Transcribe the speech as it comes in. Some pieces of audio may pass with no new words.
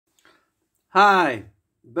Hi,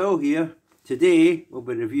 Bill here. Today we'll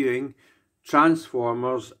be reviewing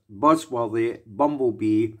Transformers Buzzworthy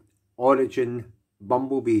Bumblebee Origin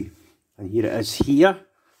Bumblebee. And here it is here.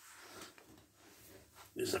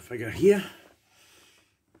 There's a figure here.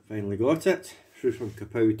 Finally got it. Through from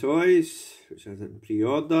Kapow Toys, which has it in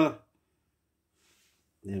pre-order.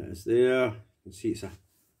 There it is there. You can see it's an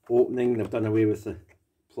opening. They've done away with the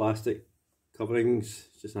plastic coverings.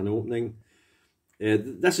 It's just an opening.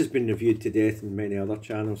 This has been reviewed to death in many other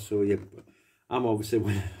channels, so yeah, I'm obviously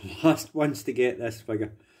one of the last ones to get this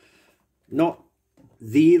figure. Not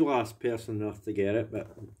the last person enough to get it,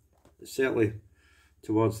 but certainly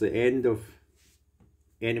towards the end of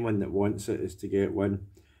anyone that wants it is to get one.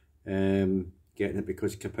 Getting it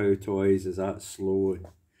because Kapow Toys is that slow at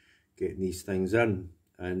getting these things in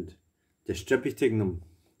and distributing them.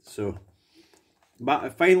 So, but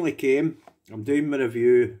it finally came. I'm doing my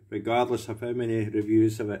review regardless of how many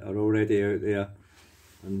reviews of it are already out there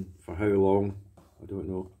and for how long, I don't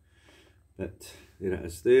know. But there it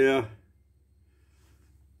is there.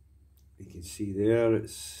 You can see there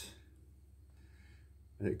it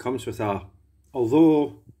comes with a,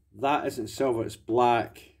 although that isn't silver, it's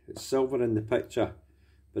black. It's silver in the picture,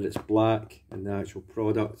 but it's black in the actual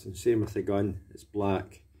product, and same with the gun, it's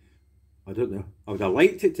black. I don't know, I would have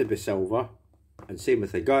liked it to be silver, and same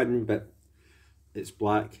with the gun, but it's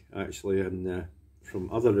black actually, and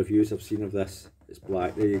from other reviews I've seen of this, it's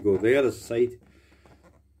black. There you go, there's a side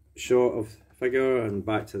shot of the figure, and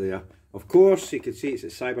back to there. Of course, you can see it's a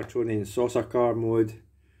Cybertronian saucer car mode,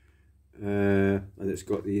 and it's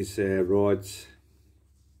got these rods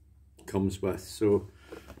comes with. So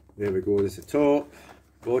there we go, there's the top,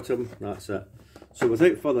 bottom, that's it. So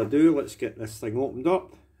without further ado, let's get this thing opened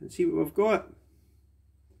up and see what we've got.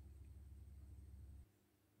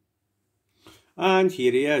 And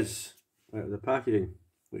here he is, out of the packaging.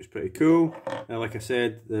 Looks pretty cool. Now, like I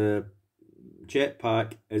said, the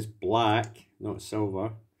jetpack is black, not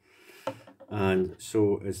silver. And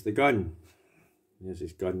so is the gun. There's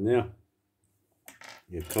his gun there.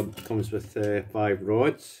 It comes with 5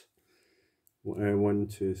 rods. 1,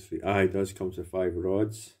 2, 3. It does come with 5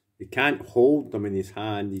 rods. You can't hold them in his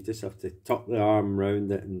hand. You just have to tuck the arm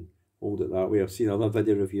around it and hold it that way. I've seen other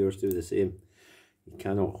video reviewers do the same. You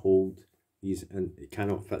cannot hold these, and you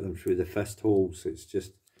cannot fit them through the fist holes. It's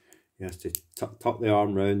just, he has to tuck the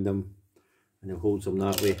arm around them, and it holds them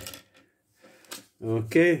that way.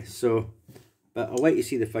 Okay, so, but I'll let you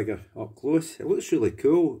see the figure up close. It looks really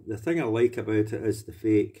cool. The thing I like about it is the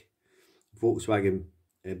fake Volkswagen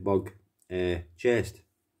Bug chest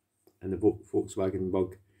and the Volkswagen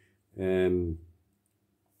Bug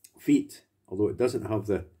feet, although it doesn't have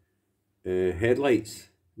the headlights.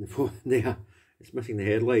 It's missing the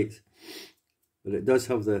headlights, but it does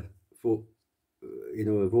have the the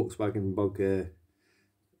Volkswagen Bug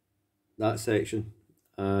that section,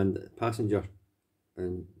 and passenger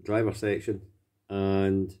and driver section,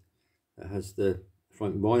 and it has the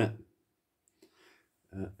front bonnet,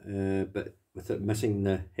 but with it missing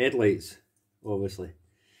the headlights, obviously.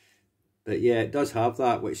 But yeah, it does have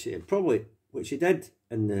that, which it did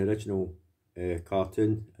in the original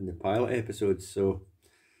cartoon and the pilot episodes. So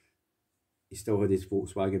he still had his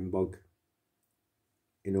Volkswagen Bug,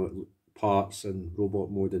 parts and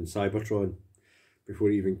robot mode and Cybertron before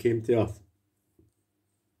he even came to Earth.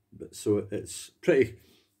 But so it's pretty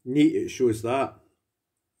neat. It shows that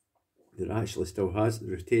it actually still has, it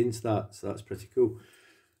retains that, so that's pretty cool.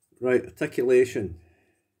 Right, articulation.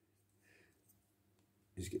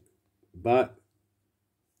 He's got back,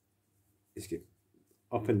 he's got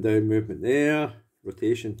up and down movement there,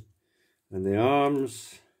 rotation in the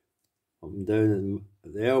arms, up and down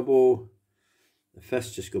at the elbow. The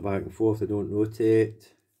fists just go back and forth, they don't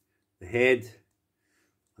rotate. The head,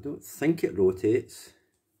 I don't think it rotates.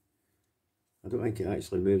 I don't think it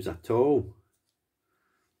actually moves at all.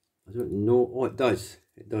 I don't know. Oh, it does.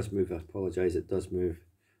 It does move. I apologise. It does move.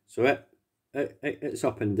 So it's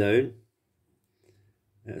up and down.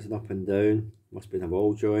 It's an up and down. Must be in a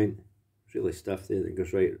ball joint. It's really stiff there. It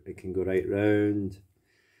goes right. It can go right round.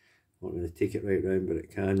 Not going to take it right round, but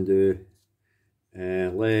it can do.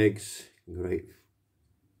 Legs can go right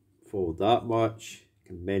forward that much.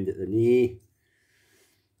 Can bend at the knee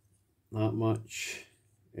that much.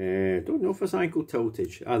 Don't know if it's ankle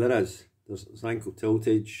tiltage. There is. There's ankle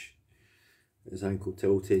tiltage. There's ankle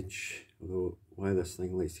tiltage. Although why this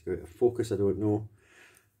thing likes to go out of focus, I don't know.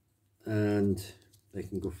 And they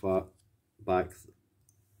can go far back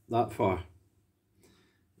that far.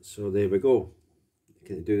 So there we go.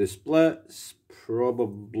 Can it do the splits?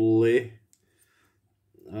 Probably.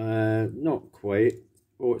 Not quite.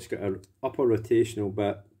 Oh, it's got an upper rotational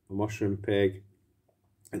bit a mushroom peg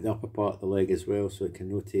at the upper part of the leg as well, so it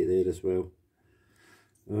can rotate there as well.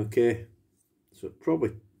 Okay, so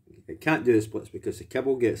it can't do the splits because the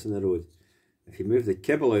kibble gets in the road. If you move the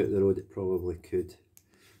kibble out of the road, it probably could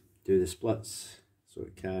do the splits, so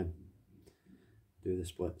it can do the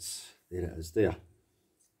splits. There it is there.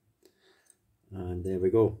 And there we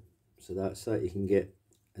go. So that's that. You can get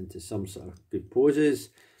into some sort of good poses.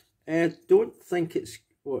 I don't think it's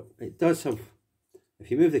what it does have. If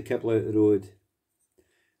you move the kibble out of the road,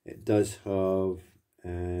 it does have,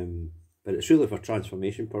 but it's really for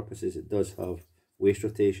transformation purposes. It does have waist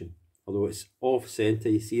rotation, although it's off centre.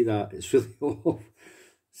 You see that it's really off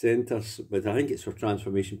centre, but I think it's for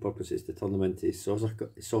transformation purposes to turn them into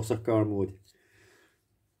saucer car mode.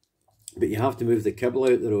 But you have to move the kibble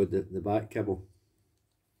out the road, the back kibble.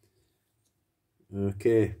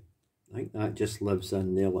 Okay, I think that just lives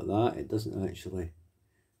in there like that. It doesn't actually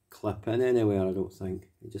clip in anywhere, I don't think.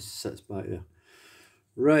 It just sits back there.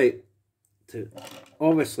 Right,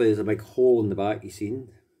 obviously there's a big hole in the back you've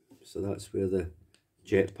seen, so that's where the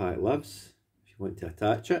jetpack lives. If you want to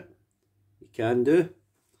attach it, you can do.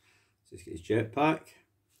 So he's got his jetpack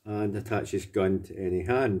and attach his gun to any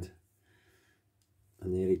hand.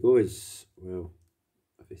 And there he goes. Well,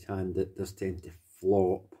 if his hand, it does tend to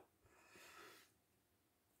flop.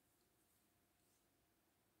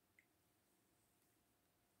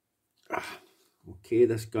 Okay,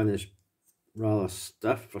 this gun is rather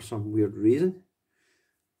stiff for some weird reason.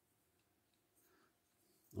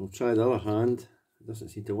 I'll try the other hand. It doesn't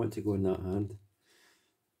seem to want to go in that hand.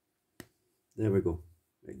 There we go.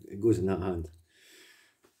 It goes in that hand.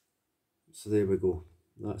 So there we go.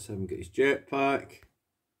 That's him. Got his jetpack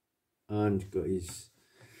and got his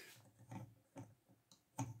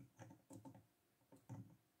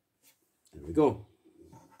there we go.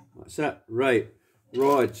 That's it. Right,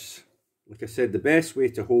 rods. Like I said, the best way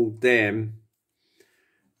to hold them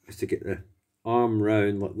is to get the arm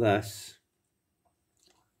round like this.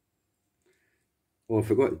 Oh, I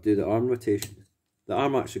forgot to do the arm rotation. The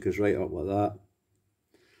arm actually goes right up like that.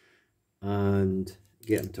 And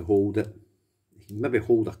get them to hold it. You can maybe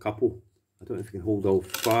hold a couple. I don't know if you can hold all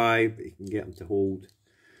 5, but you can get them to hold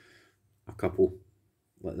a couple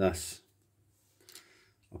like this.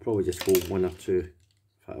 I'll probably just hold 1 or 2. In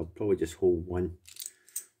fact, I'll probably just hold 1.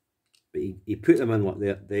 But you put them in like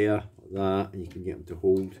there, like that, and you can get them to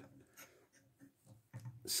hold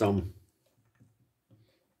some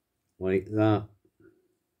like that.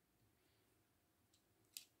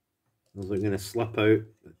 They're going to slip out.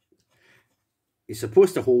 You're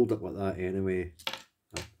supposed to hold it like that anyway,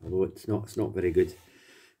 although it's not very good.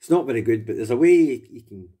 It's not very good, but there's a way you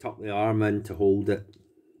can tuck the arm in to hold it.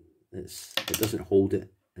 It doesn't hold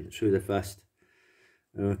it and through the fist.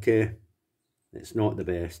 Okay, it's not the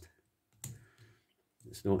best.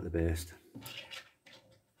 It's not the best.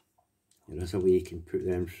 There is a way you can put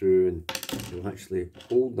them through and you'll actually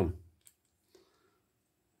hold them.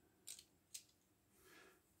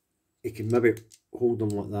 You can maybe hold them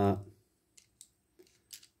like that.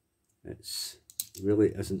 It's really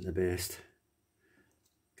isn't the best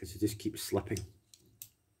because you just keep slipping.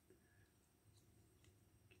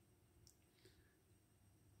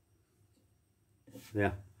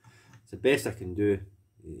 There, it's the best I can do.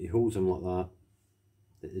 He holds them like that.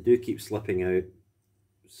 They do keep slipping out,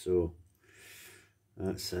 so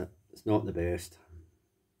that's it. It's not the best.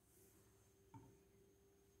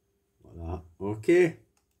 Like that. Okay,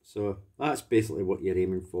 so that's basically what you're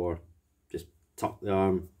aiming for. Just tuck the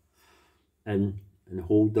arm in and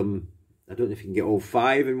hold them. I don't know if you can get all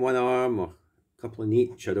 5 in one arm or a couple in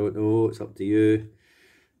each. I don't know. It's up to you.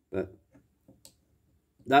 But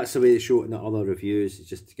that's the way they show it in the other reviews. Is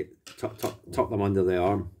just to get tuck them under the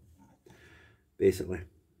arm, basically.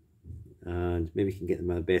 And maybe you can get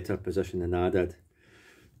them in a better position than I did.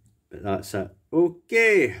 But that's it.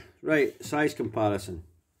 Okay, right, size comparison.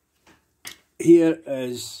 Here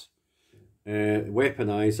is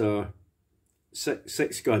Weaponizer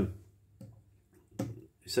 6 gun.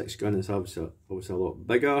 6 gun is obviously a lot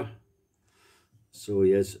bigger. So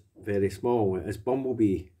he is very small. It is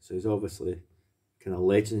Bumblebee, so he's obviously kind of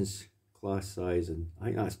Legends class size, and I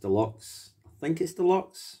think that's deluxe. I think it's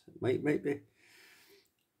deluxe. It might be.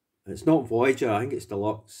 It's not Voyager, I think it's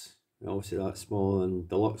deluxe. Obviously that's small and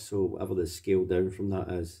deluxe, so whatever the scale down from that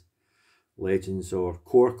is. Legends or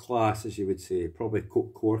core class, as you would say, probably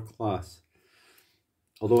core class.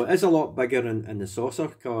 Although it is a lot bigger in the saucer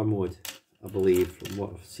car mode, I believe, from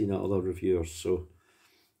what I've seen at other reviewers. So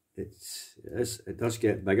it does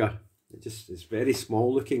get bigger. It's very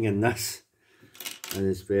small looking in this, and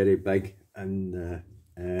it's very big, and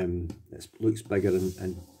it looks bigger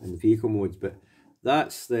in vehicle modes. But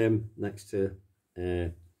that's them next to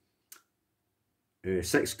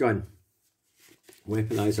 6 gun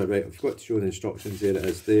weaponizer. Right, I've got to show the instructions. There it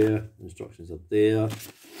is there. The instructions are there.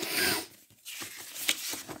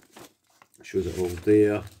 Shows it all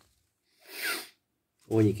there.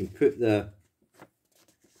 Oh, and you can put the,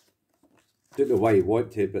 don't know why you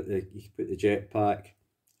want to, but you can put the jetpack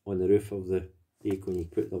on the roof of the vehicle, and you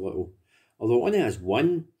put the little, although it only has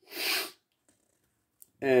one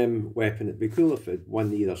weapon, it'd be cool if it had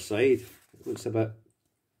one either side. It looks a bit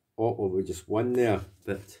awkward with just one there,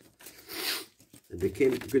 but it'd be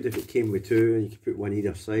good if it came with two and you could put one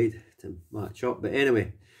either side to match up. But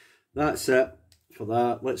anyway, that's it for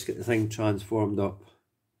that. Let's get the thing transformed up.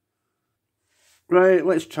 Right,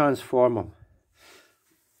 let's transform them.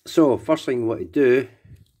 So first thing what to do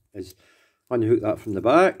is unhook that from the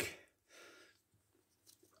back,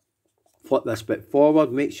 flip this bit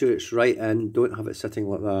forward, make sure it's right in, don't have it sitting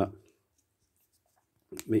like that.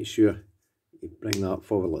 Make sure you bring that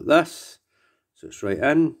forward like this, so it's right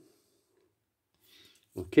in.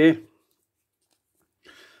 Okay,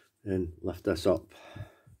 then lift this up.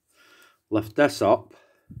 Lift this up,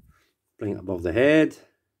 bring it above the head,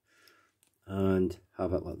 and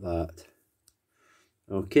have it like that.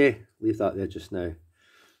 Okay, leave that there just now.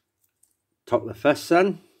 Tuck the fists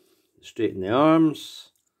in, straighten the arms,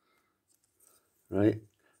 right,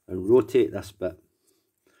 and rotate this bit,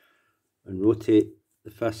 and rotate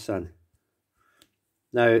the fists in.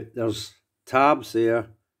 Now there's tabs there,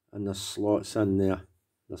 and there's slots in there.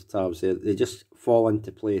 There's tabs there, they just fall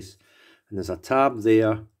into place, and there's a tab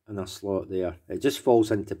there and a slot there. It just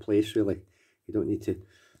falls into place really. You don't need to,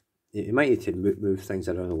 you might need to move things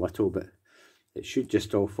around a little, but it should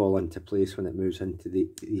just all fall into place when it moves into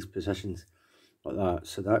these positions like that.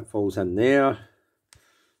 So that falls in there,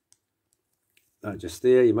 that just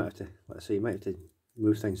there. You might have to, let's say, you might have to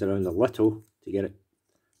move things around a little to get it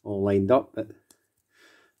all lined up, but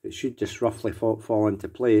it should just roughly fall into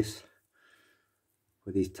place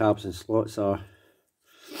where these tabs and slots are.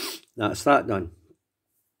 That's that done.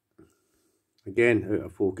 Again, out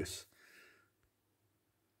of focus.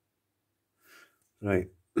 Right.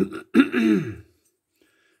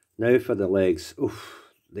 Now for the legs.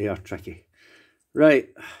 Oof, they are tricky. Right,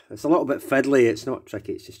 it's a little bit fiddly. It's not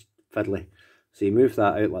tricky, it's just fiddly. So you move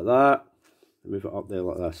that out like that, move it up there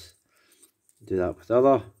like this. Do that with the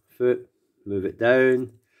other foot, move it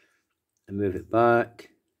down, and move it back,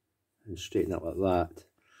 and straighten it like that.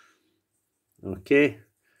 Okay,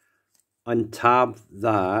 untab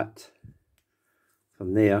that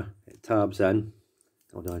from there, it tabs in.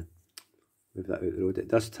 Hold on, move that out the road. It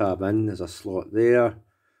does tab in, there's a slot there,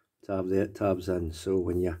 tab there, it tabs in. So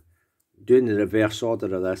when you're doing the reverse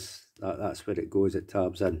order of this, that's where it goes, it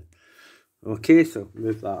tabs in. Okay, so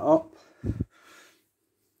move that up.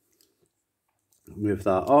 Move that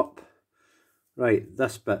up. Right,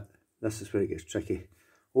 this bit, this is where it gets tricky.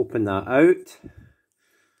 Open that out.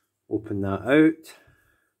 Open that out.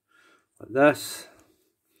 Like this.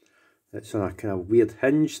 It's on a kind of weird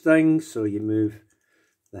hinge thing, so you move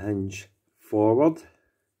the hinge forward.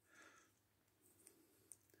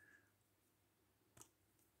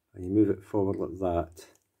 And you move it forward like that.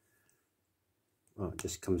 Oh, it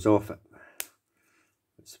just comes off it.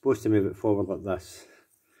 It's supposed to move it forward like this.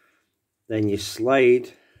 Then you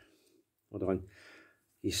slide, hold on,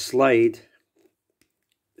 you slide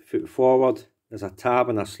the foot forward. There's a tab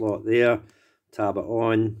and a slot there. Tab it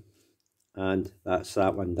on, and that's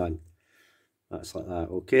that one done. That's like that,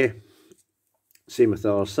 okay? Same with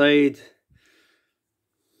the other side.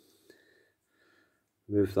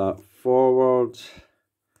 Move that forward.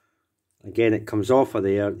 Again, it comes off of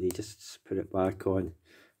there, you just put it back on,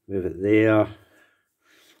 move it there,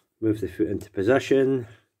 move the foot into position,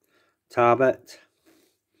 tab it,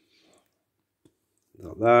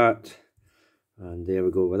 like that, and there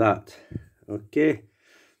we go with that. Okay,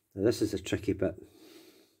 now this is the tricky bit.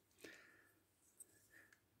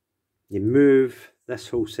 You move this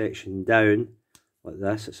whole section down like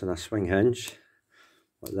this, it's on a swing hinge,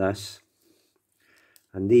 like this,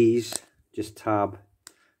 and these just tab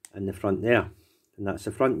in the front there, and that's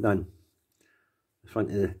the front done, the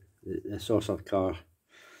front of the saucer car.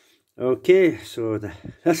 Okay, so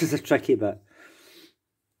this is the tricky bit.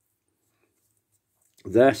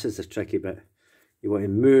 This is the tricky bit. You want to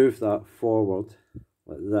move that forward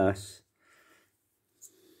like this.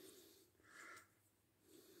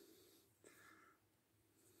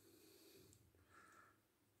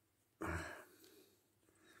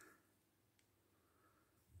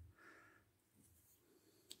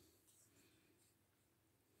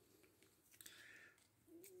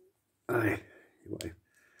 Aye, you want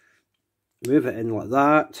to move it in like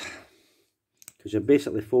that. because you're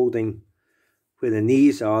basically folding where the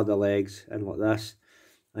knees are, the legs, in like this,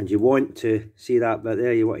 and you want to see that bit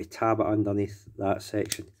there, you want to tab it underneath that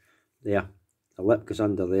section there. The lip goes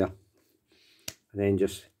under there, and then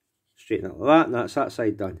just straighten it like that, and that's that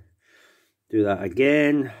side done. Do that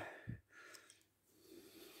again.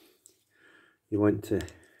 You want to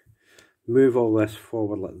move all this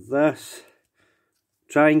forward like this.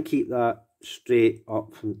 Try and keep that straight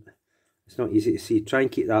up. It's not easy to see. Try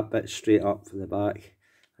and keep that bit straight up for the back,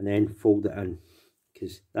 and then fold it in,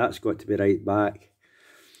 because that's got to be right back.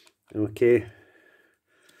 Okay.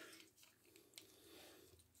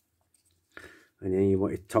 And then you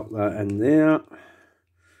want to tuck that in there.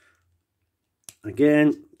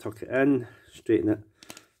 Again, tuck it in, straighten it,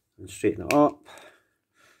 and straighten it up,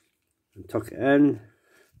 and tuck it in.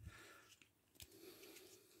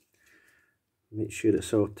 Make sure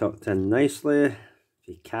it's all tucked in nicely, if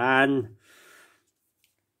you can.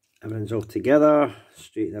 Everything's all together,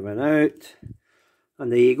 straighten everything out.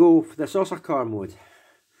 And there you go for the saucer car mode.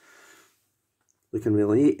 Looking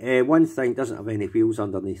really neat. One thing, doesn't have any wheels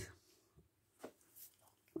underneath.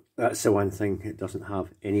 That's the one thing, it doesn't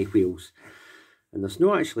have any wheels. And there's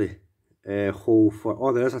no actually hole for,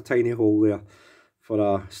 oh, there is a tiny hole there for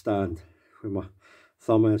a stand where my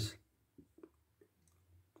thumb is.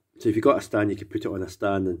 So if you've got a stand, you can put it on a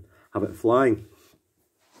stand and have it flying.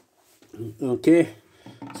 Okay,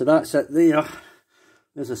 so that's it there.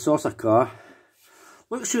 There's a saucer car.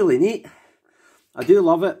 Looks really neat. I do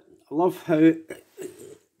love it. I love how, you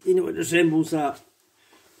know, it resembles that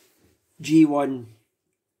G1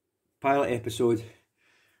 pilot episode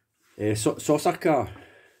saucer car.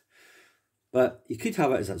 But you could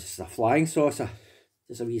have it as just a flying saucer.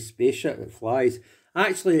 Just a wee spaceship that flies.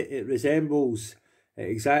 Actually, it resembles, it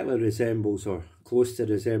exactly resembles, or close to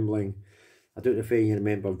resembling, I don't know if you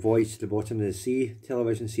remember Voyage to the Bottom of the Sea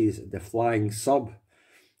television series, the flying sub.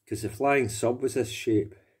 Because the flying sub was this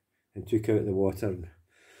shape and took out the water and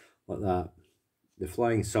like that. The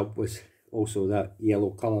flying sub was also that yellow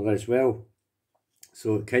colour as well.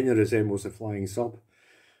 So it kind of resembles the flying sub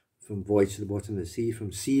from Voyage to the Bottom of the Sea,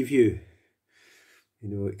 from Sea View. You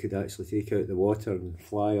know, it could actually take out the water and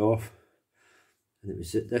fly off. And it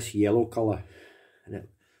was this yellow colour, and it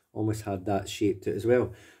almost had that shape to it as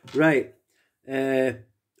well. Right,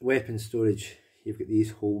 weapon storage. You've got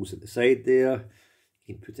these holes at the side there.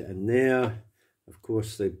 You can put it in there. Of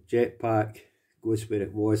course, the jetpack goes where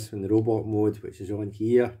it was in the robot mode, which is on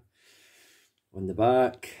here, on the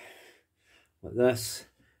back, like this.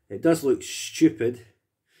 It does look stupid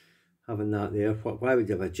having that there. Why would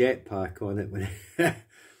you have a jetpack on it when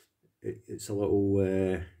it's a little,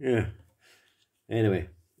 yeah. Anyway,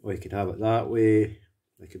 or you could have it that way.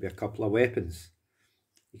 There could be a couple of weapons.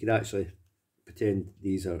 You could actually pretend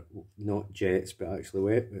these are not jets, but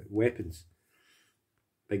actually weapons.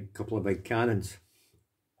 Couple of big cannons.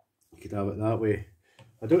 You could have it that way.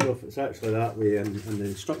 I don't know if it's actually that way in the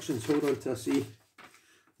instructions. Hold on till I see.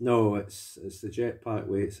 No, it's the jetpack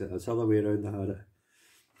way. It's the other way around. I had it.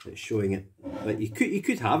 It's showing it, but you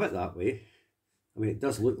could have it that way. I mean, it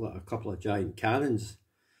does look like a couple of giant cannons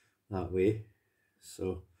that way.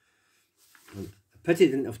 So, a pity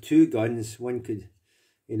didn't have two guns. One could,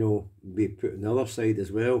 you know, be put on the other side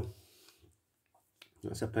as well.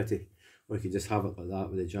 That's a pity. Or you could just have it like that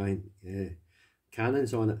with the giant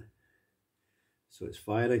cannons on it. So it's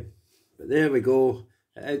firing. But there we go.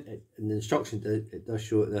 In the instructions, it does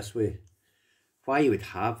show it this way. Why you would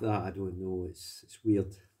have that, I don't know. It's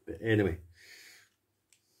weird. But anyway,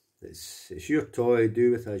 it's your toy.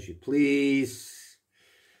 Do with it as you please.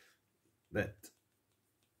 But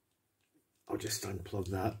I'll just unplug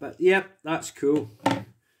that. But yeah, that's cool.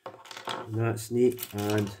 And that's neat.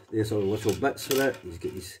 And there's all the little bits for it. He's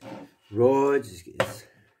got his rods. He's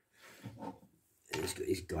got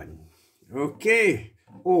his gun. Okay.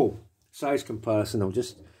 Oh, size comparison. I'll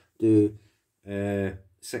just do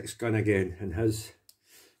 6 gun again in his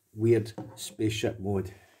weird spaceship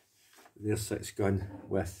mode. There's 6 gun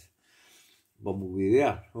with Bumblebee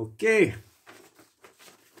there. Okay.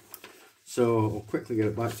 So I'll quickly get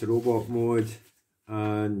it back to robot mode,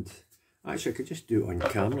 and actually I could just do it on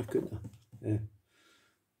camera, couldn't I? Yeah.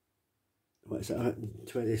 What is it at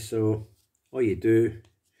 20? So all you do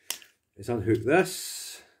is unhook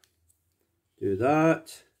this, do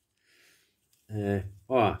that.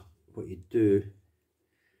 What you do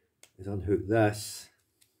is unhook this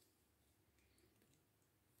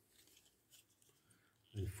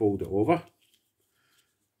and fold it over.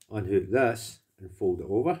 Unhook this and fold it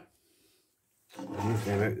over. Move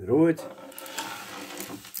them out the road.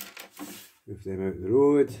 Move them out the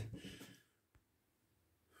road.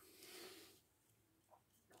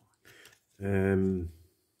 unhook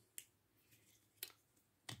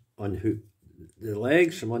the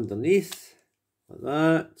legs from underneath like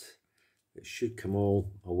that. It should come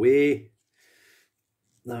all away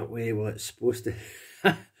that way. Well, it's supposed to.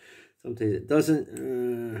 Sometimes it doesn't.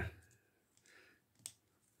 And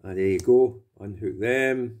there you go. Unhook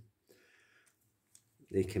them.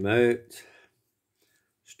 They come out.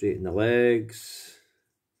 Straighten the legs.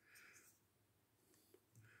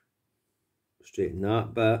 Straighten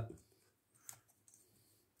that bit.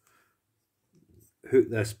 Hook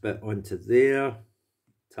this bit onto there.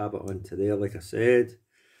 Tab it onto there, like I said.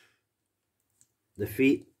 The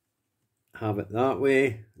feet, have it that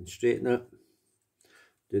way and straighten it.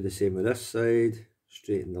 Do the same with this side.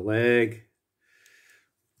 Straighten the leg.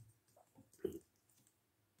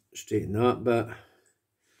 Straighten that bit.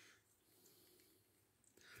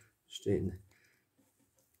 Straighten.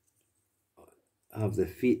 Have the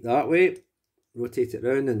feet that way. Rotate it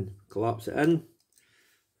round and collapse it in.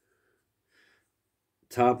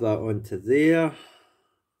 Tab that onto there.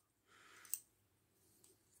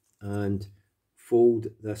 And fold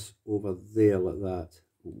this over there like that.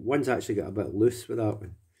 One's actually got a bit loose with that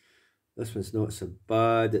one. This one's not so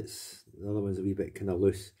bad. It's the other one's a wee bit kind of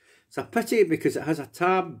loose. It's a pity because it has a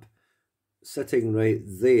tab sitting right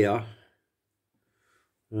there.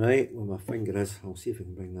 Right, where my finger is. I'll see if I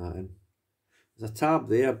can bring that in. There's a tab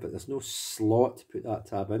there, but there's no slot to put that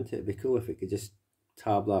tab into. It'd be cool if it could just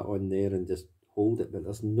tab that on there and just hold it, but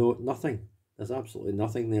there's nothing. There's absolutely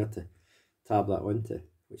nothing there to tab that onto,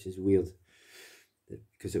 which is weird.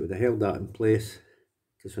 Because it would have held that in place.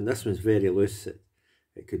 Because when this one's very loose,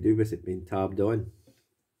 it could do with it being tabbed on.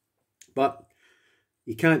 But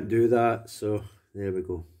you can't do that, so there we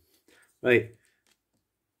go. Right,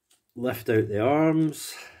 lift out the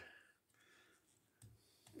arms.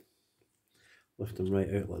 Lift them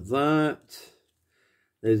right out like that.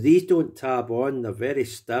 Now these don't tab on, they're very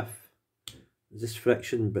stiff. There's just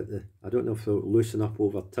friction, but I don't know if they'll loosen up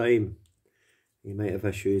over time. You might have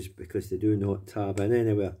issues because they do not tab in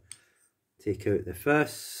anywhere. Take out the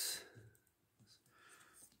fists.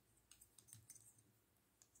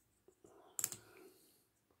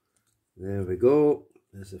 There we go.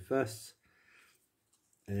 There's the fists.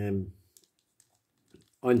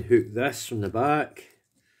 Unhook this from the back.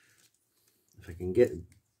 If I can get,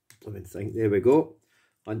 let me think, there we go.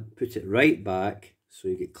 And put it right back so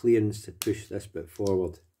you get clearance to push this bit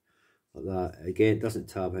forward. Like that. Again, it doesn't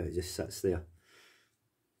tab out, it just sits there.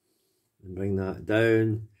 And bring that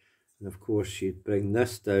down. And of course you bring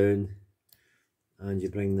this down and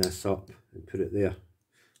you bring this up and put it there.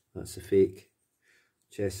 That's the fake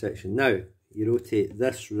chest section. Now you rotate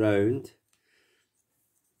this round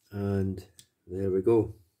and there we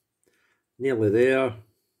go. Nearly there.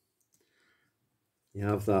 You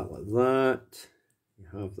have that like that. You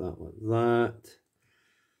have that like that.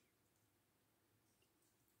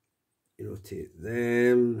 You rotate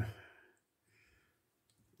them.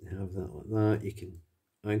 You have that like that. You can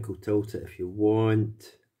ankle tilt it if you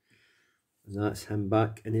want. And that's him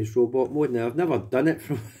back in his robot mode. Now I've never done it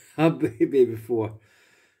from a baby before,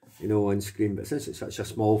 you know, on screen, but since it's such a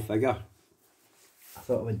small figure, I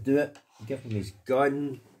thought I would do it. Give him his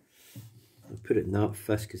gun. I'll put it in that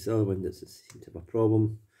fist because the other one doesn't seem to have a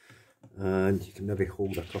problem. And you can maybe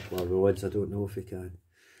hold a couple of rods. I don't know if you can.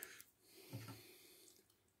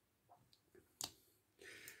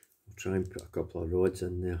 I'll try and put a couple of rods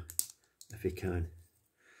in there if you can.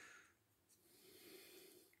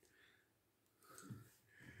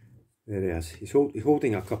 There he is. He's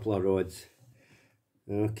holding a couple of rods.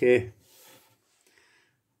 Okay.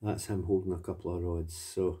 That's him holding a couple of rods.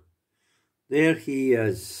 So there he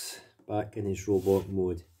is, back in his robot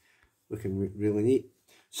mode. Looking really neat.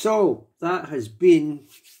 So that has been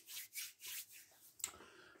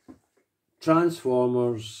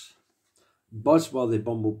Transformers Buzzworthy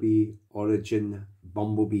Bumblebee Origin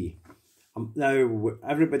Bumblebee. Now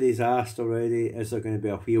everybody's asked already, is there going to be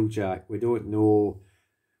a wheel jack? We don't know.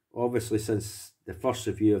 Obviously, since the first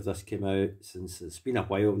review of this came out, since it's been a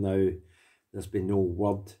while now, there's been no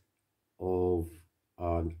word of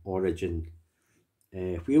an Origin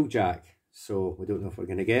wheel jack. So we don't know if we're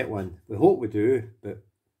going to get one. We hope we do, but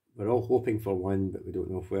we're all hoping for one, but we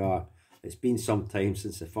don't know if we are. It's been some time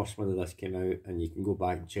since the first one of this came out, and you can go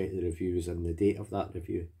back and check the reviews and the date of that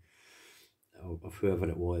review, of whoever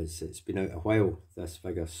it was. It's been out a while, this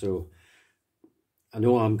figure, so I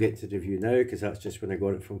know I'm getting to review now because that's just when I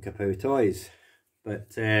got it from Kapow Toys.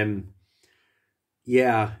 But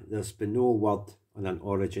yeah, there's been no word on an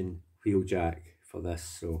Origin wheel jack for this,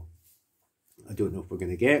 so I don't know if we're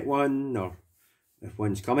going to get one or if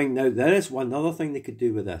one's coming. Now there is one other thing they could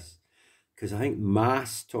do with this, because I think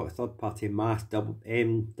Mass, third party Mass,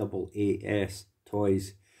 MAAS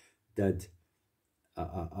Toys did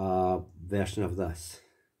a version of this,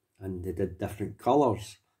 and they did different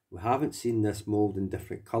colours. We haven't seen this mould in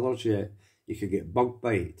different colours yet. You could get Bug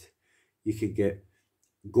Bite, you could get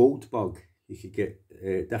Gold Bug, you could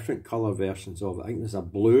get different colour versions of it. I think there's a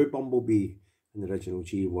blue Bumblebee in the original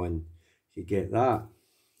G1. You get that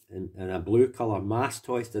in a blue colour. Mass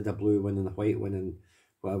Toys did a blue one and a white one and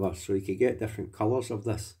whatever. So you could get different colours of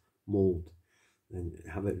this mould and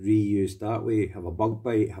have it reused that way. Have a Bug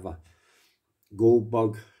Bite, have a Gold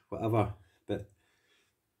Bug, whatever. But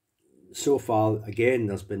so far, again,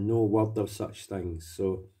 there's been no word of such things. So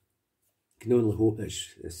you can only hope that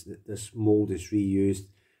this mould is reused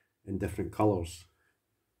in different colours.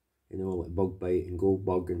 You know, like Bug Bite and Gold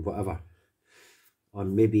Bug and whatever. Or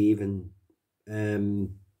maybe even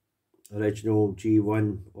original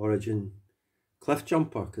G1 Origin Cliff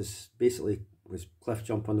Jumper, because basically was Cliff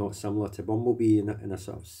Jumper not similar to Bumblebee in a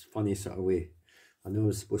sort of funny sort of way. I know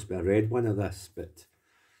it's supposed to be a red one of this, but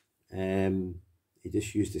he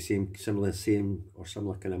just used the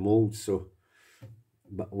similar kind of mould, so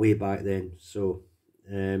but way back then. So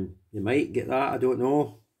you might get that, I don't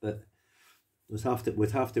know, but we'd have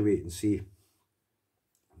to wait and see,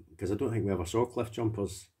 because I don't think we ever saw Cliff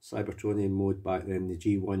Jumper's Cybertronian mode back then, the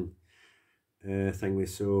G1 thingy,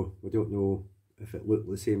 so we don't know if it looked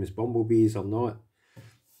the same as Bumblebee's or not.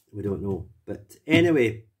 We don't know. But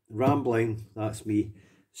anyway, rambling, that's me.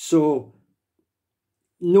 So,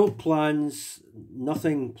 no plans,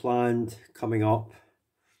 nothing planned coming up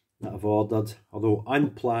that I've ordered. Although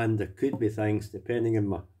unplanned, there could be things depending on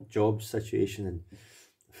my job situation and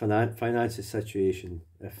finances situation.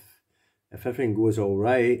 If everything goes all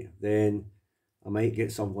right, then I might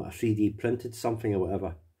get something like a 3D printed something or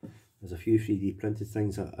whatever. There's a few 3D printed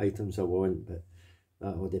things, items I want, but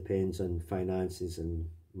that all depends on finances and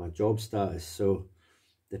my job status. So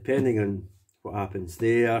depending on what happens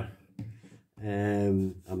there, I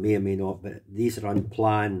may or may not, but these are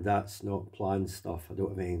unplanned. That's not planned stuff. I don't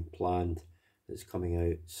have anything planned that's coming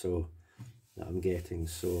out, so that I'm getting.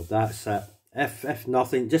 So that's it. If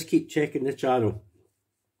nothing, just keep checking the channel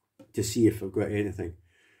to see if I've got anything.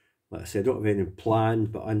 Like I said, I don't have anything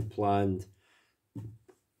planned, but unplanned.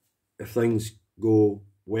 If things go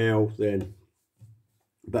well, then.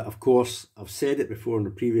 But of course, I've said it before in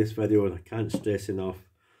the previous video, and I can't stress enough,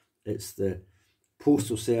 it's the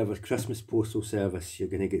postal service, Christmas postal service. You're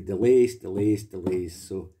going to get delays.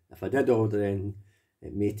 So if I did order in,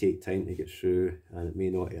 it may take time to get through, and it may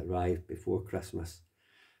not arrive before Christmas,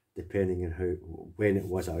 depending on when it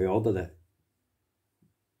was I ordered it.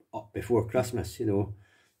 Up before Christmas, you know,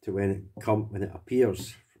 to when it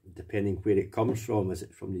appears, depending where it comes from. Is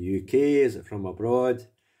it from the UK? Is it from abroad?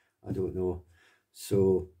 I don't know.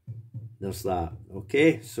 So there's that.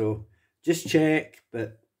 Okay, so just check,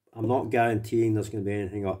 but I'm not guaranteeing there's going to be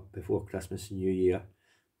anything up before Christmas and New Year.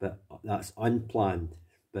 But that's unplanned.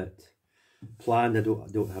 But planned, I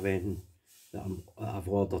don't have anything that I've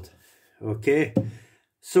ordered. Okay,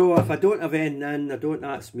 so if I don't have anything in, don't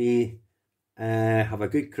ask me. Have a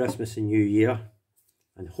good Christmas and New Year,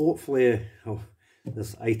 and hopefully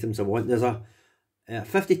there's items I want. There's a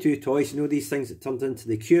 52 toys, you know, these things that turned into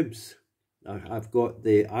the cubes. I've got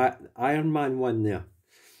the Iron Man one there.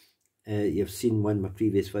 You've seen one of my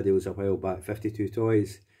previous videos a while back, 52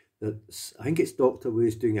 toys. I think it's Doctor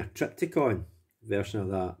Wu's doing a Triptychon version of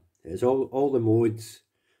that. It's all the modes,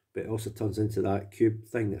 but it also turns into that cube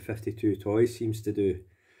thing that 52 toys seems to do.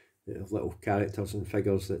 Little characters and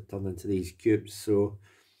figures that turn into these cubes. So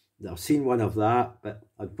I've seen one of that, but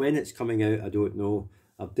when it's coming out, I don't know.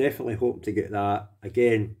 I'll definitely hope to get that.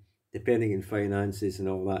 Again, depending on finances and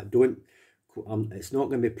all that. It's not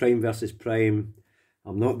going to be Prime versus Prime.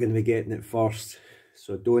 I'm not going to be getting it first,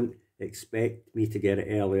 so don't expect me to get it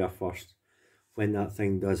earlier first when that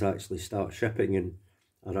thing does actually start shipping and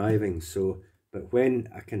arriving. So, but when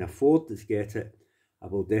I can afford to get it, I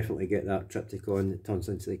will definitely get that Triptychon that turns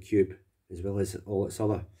into the cube, as well as all its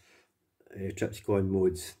other Triptychon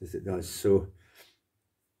modes that it does. So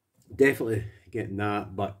definitely getting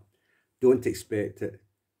that, but don't expect it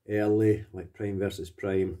early, like Prime versus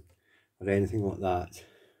Prime or anything like that.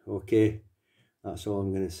 Okay, that's all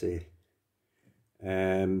I'm going to say.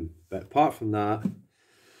 But apart from that,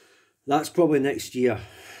 that's probably next year.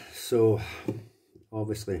 So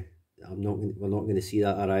obviously we're not going to see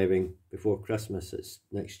that arriving before Christmas. It's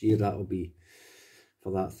next year that'll be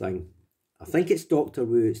for that thing. I think it's Doctor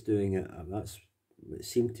Wu that's doing it. It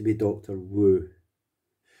seemed to be Doctor Wu.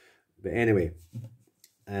 But anyway,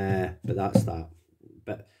 but that's that.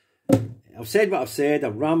 But I've said what I've said.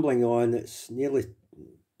 I'm rambling on. It's nearly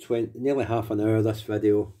nearly half an hour this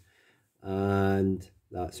video, and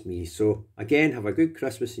that's me. So again, have a good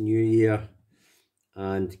Christmas and New Year,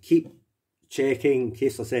 and keep checking in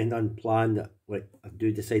case there's anything unplanned that, like, I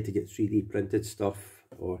do decide to get 3D printed stuff,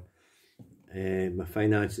 or my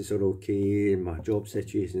finances are okay and my job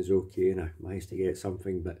situation is okay and I managed to get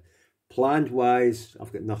something. But planned wise,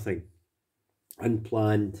 I've got nothing.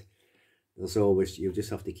 Unplanned, there's always, you'll just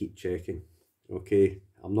have to keep checking. Okay,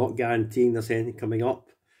 I'm not guaranteeing there's anything coming up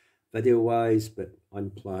video wise, but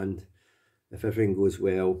unplanned, if everything goes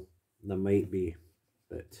well, there might be.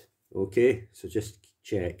 But okay, so just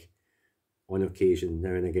check on occasion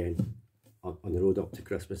now and again on the road up to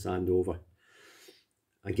Christmas and over.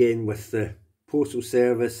 Again, with the postal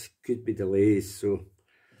service, could be delays, so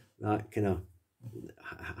that kind of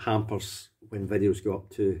hampers when videos go up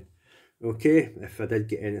too. Okay, if I did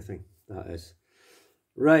get anything, that is.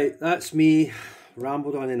 Right, that's me,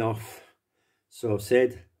 rambled on enough. So I've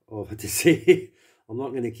said all I had to say. I'm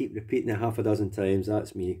not going to keep repeating it half a dozen times,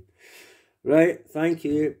 that's me. Right, thank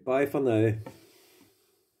you, bye for now.